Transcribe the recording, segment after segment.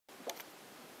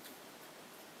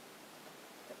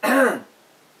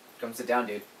Come sit down,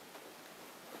 dude.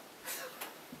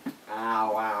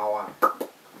 Ow, ow, ow.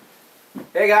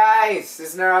 Hey guys, this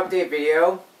is another update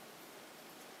video.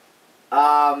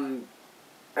 I'm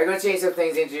gonna change some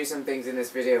things, introduce some things in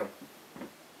this video.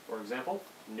 For example,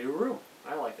 new room.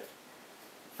 I like it.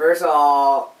 First of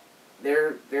all,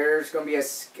 there's gonna be a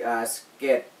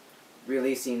skit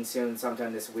releasing soon,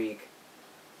 sometime this week,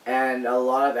 and a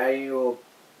lot of editing will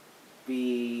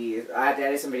be. I have to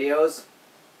edit some videos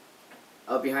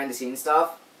of behind the scenes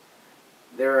stuff.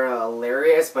 They're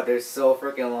hilarious, but they're so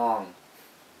freaking long.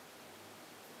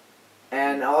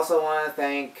 And I also want to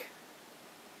thank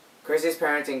Chris's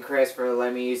parents and Chris for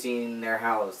letting me using their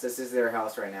house. This is their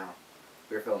house right now.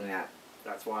 We're filming that.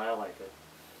 That's why I like it.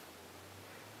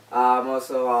 I'm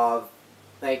also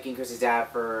thanking Chris's dad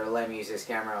for letting me use his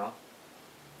camera.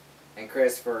 And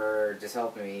Chris for just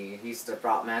helping me. He's the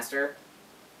prop master.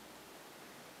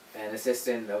 And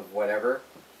assistant of whatever.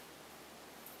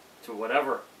 To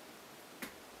whatever.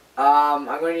 I'm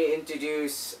going to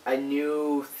introduce a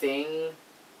new thing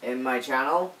in my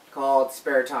channel called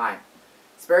Spare Time.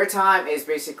 Spare Time is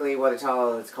basically what the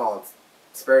title is called.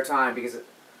 Spare Time because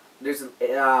there's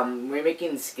we're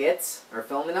making skits or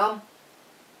filming them.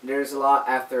 There's a lot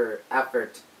of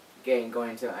effort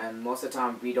going into, and most of the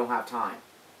time we don't have time.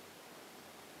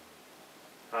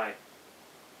 Hi.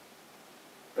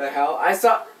 The hell? I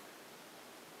saw.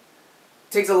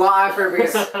 Takes a lot of effort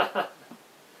because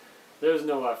there's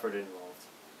no effort involved.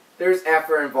 There's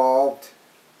effort involved.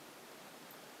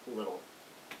 Little.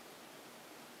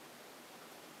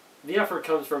 The effort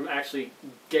comes from actually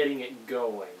getting it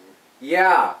going.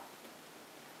 Yeah.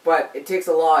 But it takes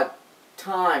a lot of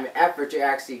time, effort to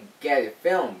actually get it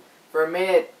filmed. For a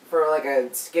minute, for like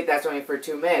a skit that's only for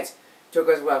 2 minutes, took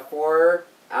us about 4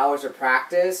 hours of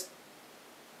practice.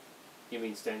 You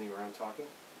mean standing around talking?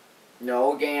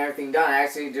 No, getting everything done.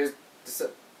 Actually, just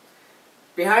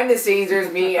behind the scenes,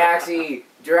 there's me actually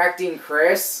directing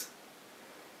Chris.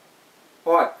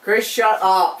 What? Chris, shut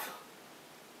up!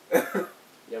 Yabba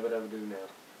dabba do now.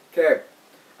 Okay,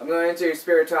 I'm going into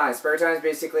Spare Time. Spare Time is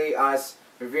basically us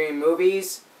reviewing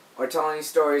movies or telling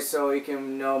stories so you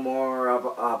can know more of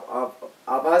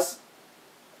us.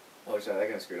 Oh, sorry, that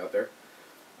kind of screwed up there.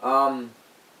 More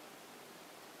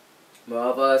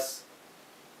of us.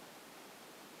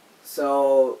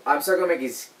 So, I'm still going to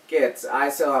make skits. I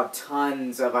still have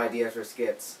tons of ideas for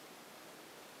skits.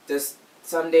 Just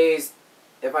some days,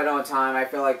 if I don't have time, I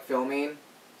feel like filming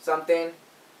something.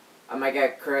 I might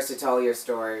get Chris to tell you a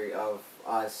story of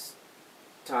us,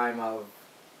 time of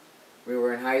we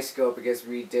were in high school because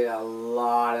we did a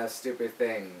lot of stupid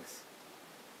things.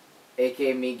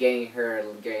 A.k.a. me getting hurt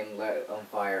and getting lit on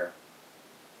fire.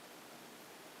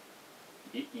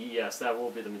 Yes, that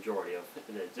will be the majority of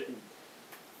it.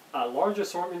 A large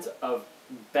assortment of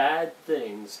bad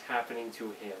things happening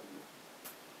to him.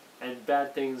 And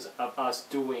bad things of us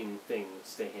doing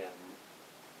things to him.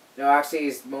 No, actually,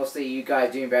 it's mostly you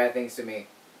guys doing bad things to me.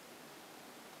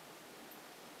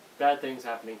 Bad things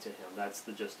happening to him. That's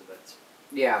the gist of it.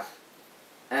 Yeah.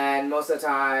 And most of the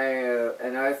time,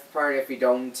 another part, if we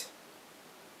don't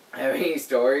have any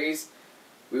stories,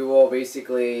 we will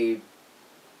basically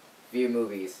view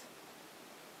movies.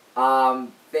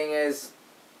 Thing is,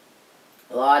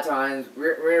 a lot of times,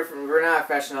 we're not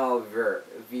professional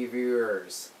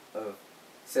viewers of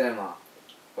cinema.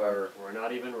 Whatever. We're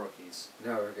not even rookies.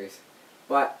 No rookies.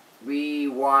 But we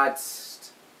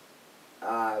watched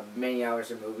many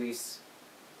hours of movies,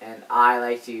 and I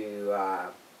like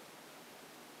to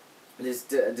just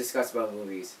discuss about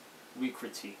movies. We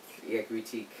critique. Yeah,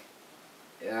 critique.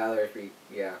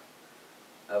 Yeah.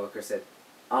 What Chris said.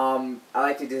 I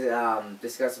like to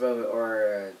discuss about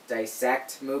or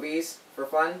dissect movies for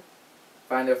fun.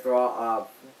 Find the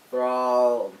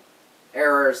all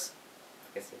errors.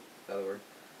 I guess that's another word.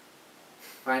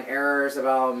 Find errors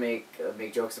about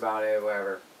make jokes about it,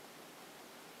 whatever.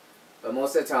 But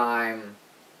most of the time,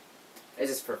 it's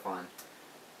just for fun.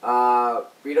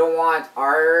 We don't want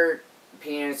our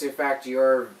opinions to affect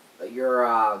your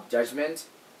judgment.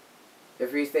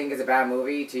 If you think it's a bad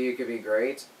movie, to you it could be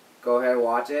great. Go ahead and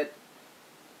watch it.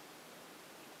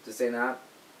 Just saying that,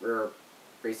 we're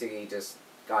basically just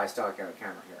guys talking on the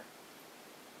camera here.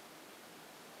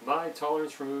 My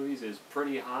tolerance for movies is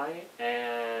pretty high,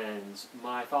 and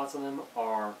my thoughts on them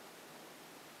are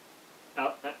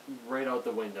right out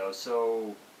the window.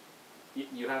 So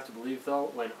you have to believe,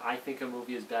 though, when I think a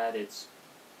movie is bad, it's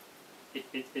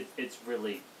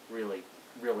really, really,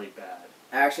 really bad.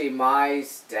 Actually, my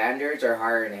standards are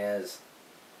higher than his.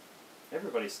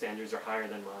 Everybody's standards are higher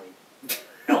than mine.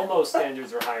 Elmo's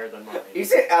standards are higher than mine. You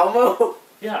said Elmo?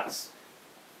 Yes.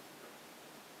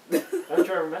 Haven't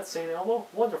you ever met St. Elmo?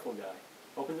 Wonderful guy.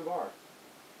 Opened the bar.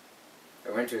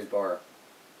 I went to his bar.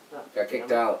 Oh, Got kicked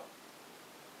damn it. out.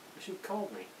 You should have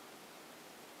called me.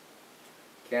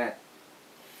 Can't.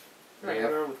 Right, you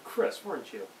were around with Chris,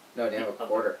 weren't you? No, I didn't have a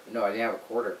quarter. No, I didn't have a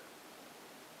quarter.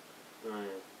 Oh,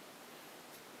 yeah.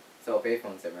 It's all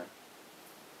payphones there, man.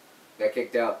 Got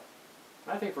kicked out.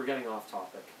 I think we're getting off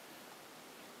topic.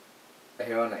 I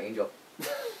hit on an angel.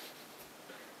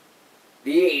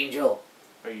 The angel.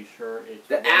 Are you sure it's...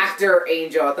 The actor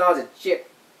angel. I thought it was a chick.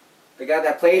 The guy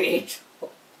that played Angel.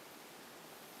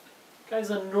 Guy's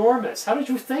enormous. How did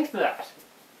you think that?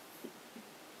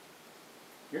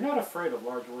 You're not afraid of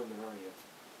large women, are you?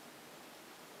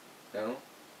 No.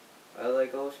 I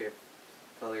like all shapes,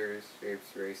 colors,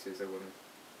 shapes, races of women.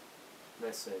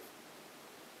 Nice save.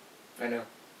 I know.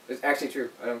 It's actually true.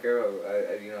 I don't care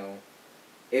about, you know,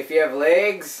 if you have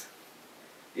legs,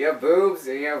 you have boobs,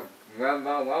 and you have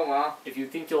If you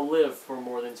think you'll live for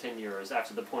more than 10 years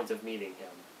after the point of meeting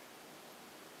him,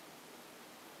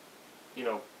 you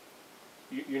know,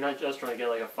 you're not just trying to get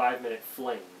like a 5-minute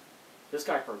fling. This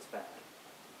guy hurts bad.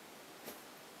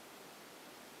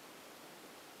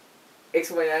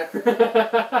 Explain that.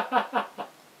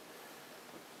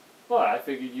 Well, I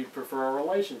figured you'd prefer a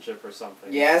relationship or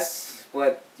something. Yes,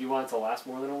 but... Do you want it to last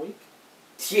more than a week?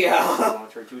 Yeah. Do you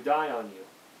want her to die on you?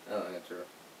 Oh, yeah, true.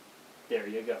 There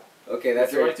you go. Okay,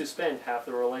 that's Would you right. like to spend half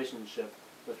the relationship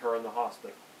with her in the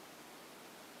hospital?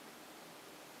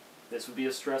 This would be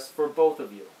a stress for both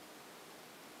of you.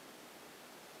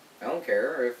 I don't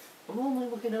care if... I'm only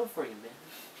looking out for you, man.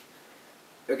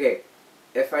 Okay,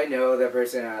 if I know that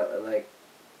person, like...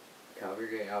 God, we're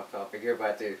getting off topic here,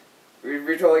 but dude.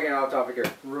 We're totally getting off topic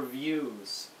here.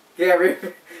 Reviews. Yeah,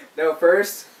 no,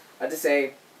 first, I have to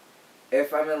say,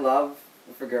 if I'm in love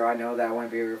with a girl, I know that I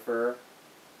won't be able to refer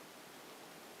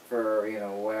for, you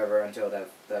know, whatever, until the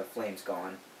flame's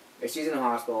gone. If she's in the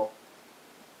hospital,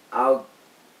 I'll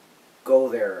go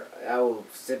there. I will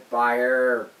sit by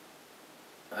her.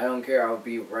 I don't care. I'll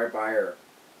be right by her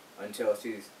until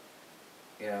she's,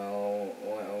 you know,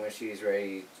 when she's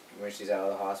ready, when she's out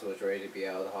of the hospital, is ready to be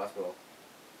out of the hospital.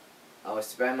 I will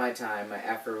spend my time, my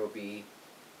effort will be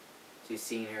to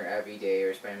seeing her every day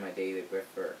or spend my day with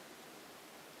her.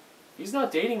 He's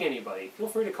not dating anybody. Feel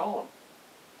free to call him.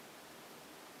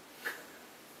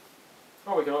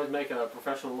 Or we can always make a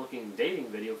professional-looking dating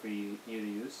video for you to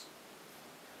use.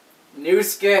 New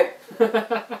skit!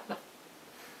 I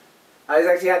was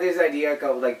actually had this idea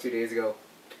 2 days ago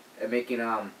of making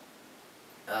a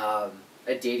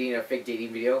fake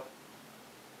dating video.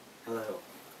 Hello.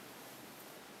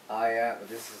 Oh yeah,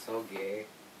 this is so gay.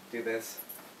 Do this.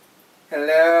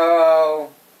 Hello.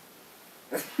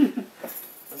 I'm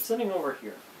sitting over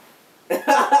here.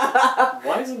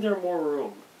 Why isn't there more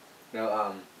room?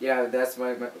 No, yeah, that's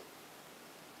my...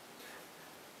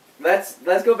 Let's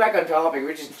go back on topic.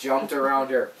 We just jumped around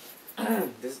here.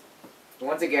 This,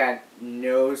 once again,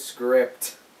 no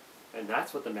script. And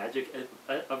that's what the magic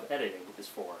of editing is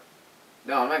for.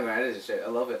 No, I'm not gonna edit this shit. I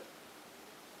love it.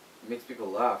 It makes people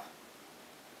laugh.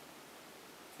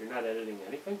 You're not editing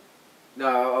anything? No,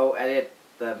 I'll edit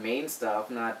the main stuff,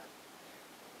 not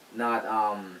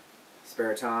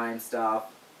spare time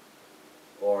stuff,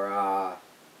 or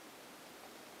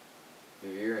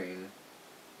reviewing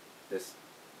this.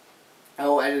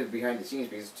 I'll edit behind the scenes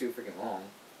because it's too freaking long.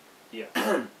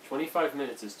 Yeah. 25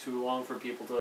 minutes is too long for people to